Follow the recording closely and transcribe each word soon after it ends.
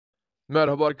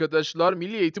Merhaba arkadaşlar.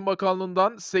 Milli Eğitim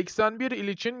Bakanlığı'ndan 81 il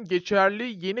için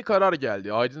geçerli yeni karar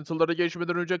geldi. Ayrıntılara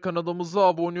geçmeden önce kanalımıza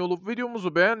abone olup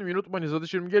videomuzu beğenmeyi unutmayınız. Hadi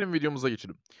şimdi gelin videomuza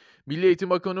geçelim. Milli Eğitim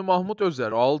Bakanı Mahmut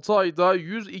Özer 6 ayda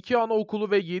 102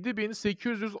 anaokulu ve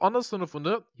 7.800 ana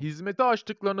sınıfını hizmete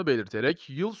açtıklarını belirterek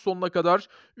yıl sonuna kadar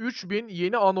 3.000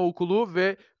 yeni anaokulu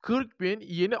ve 40.000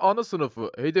 yeni ana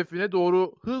sınıfı hedefine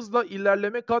doğru hızla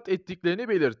ilerleme kat ettiklerini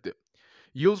belirtti.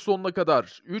 Yıl sonuna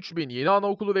kadar 3.000 yeni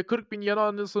anaokulu ve 40.000 yeni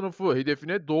ana sınıfı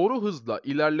hedefine doğru hızla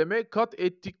ilerleme kat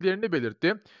ettiklerini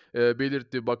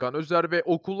belirtti Bakan Özer ve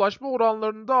okullaşma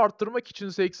oranlarını da arttırmak için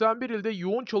 81 ilde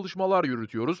yoğun çalışmalar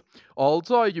yürütüyoruz.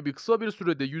 6 ay gibi kısa bir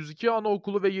sürede 102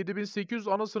 anaokulu ve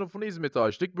 7.800 ana sınıfını hizmete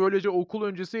açtık. Böylece okul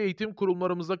öncesi eğitim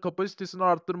kurumlarımızda kapasitesini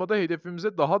arttırmada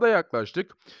hedefimize daha da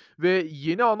yaklaştık ve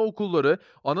yeni anaokulları,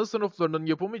 ana sınıflarının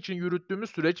yapımı için yürüttüğümüz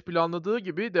süreç planladığı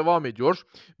gibi devam ediyor.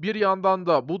 Bir yandan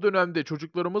da bu dönemde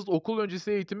çocuklarımız okul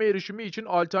öncesi eğitime erişimi için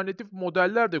alternatif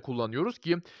modeller de kullanıyoruz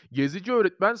ki gezici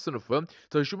öğretmen sınıfı,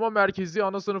 taşıma merkezi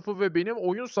ana sınıfı ve benim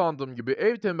oyun sandığım gibi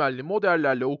ev temelli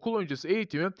modellerle okul öncesi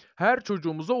eğitimi her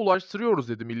çocuğumuza ulaştırıyoruz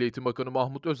dedi Milli Eğitim Bakanı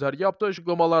Mahmut Özer yaptığı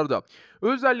açıklamalarda.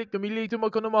 Özellikle Milli Eğitim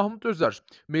Bakanı Mahmut Özer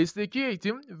mesleki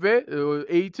eğitim ve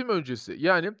eğitim öncesi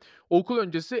yani okul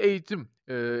öncesi eğitim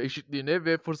eşitliğine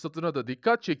ve fırsatına da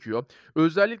dikkat çekiyor.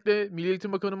 Özellikle Milli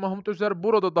Eğitim Bakanı Mahmut Özer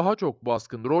burada daha çok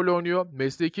baskın rol oynuyor.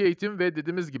 Mesleki eğitim ve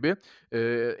dediğimiz gibi,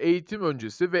 eğitim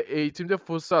öncesi ve eğitimde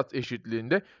fırsat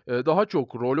eşitliğinde, daha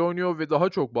çok rol oynuyor ve daha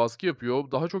çok baskı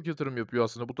yapıyor. Daha çok yatırım yapıyor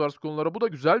aslında bu tarz konulara. Bu da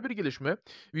güzel bir gelişme.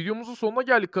 Videomuzun sonuna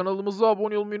geldik. Kanalımıza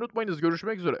abone olmayı unutmayınız.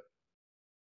 Görüşmek üzere.